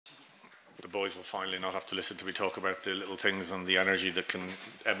the boys will finally not have to listen to me talk about the little things and the energy that can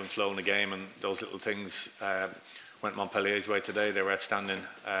ebb and flow in a game, and those little things went Montpellier's way today. They were outstanding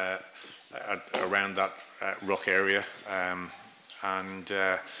around that ruck area, and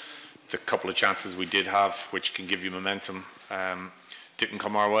the couple of chances we did have, which can give you momentum, didn't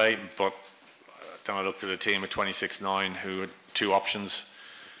come our way. But then I looked at a team at 26-9 who had two options,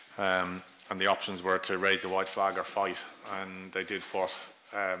 and the options were to raise the white flag or fight, and they did what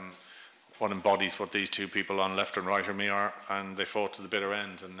embodies what these two people on left and right of me are, and they fought to the bitter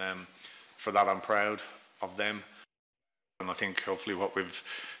end, and for that I'm proud of them. And I think hopefully what we've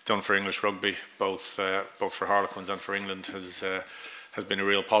done for English rugby, both for Harlequins and for England, has been a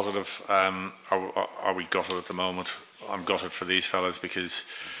real positive. Are we gutted at the moment? I'm gutted for these fellas because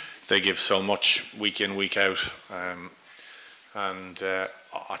they give so much week in, week out, and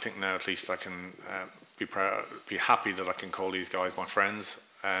I think now at least I can be happy that I can call these guys my friends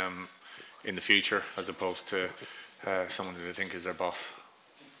in the future, as opposed to someone who they think is their boss.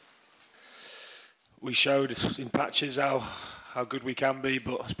 We showed in patches how good we can be,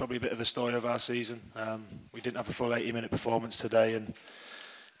 but it's probably a bit of a story of our season. We didn't have a full 80-minute performance today and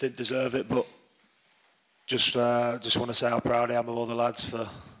didn't deserve it, but just want to say how proud I am of all the lads for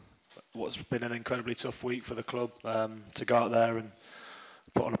what's been an incredibly tough week for the club. To go out there and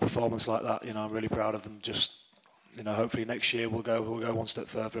put on a performance like that, you know, I'm really proud of them. Just, you know, hopefully next year we'll go one step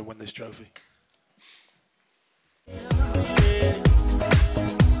further and win this trophy.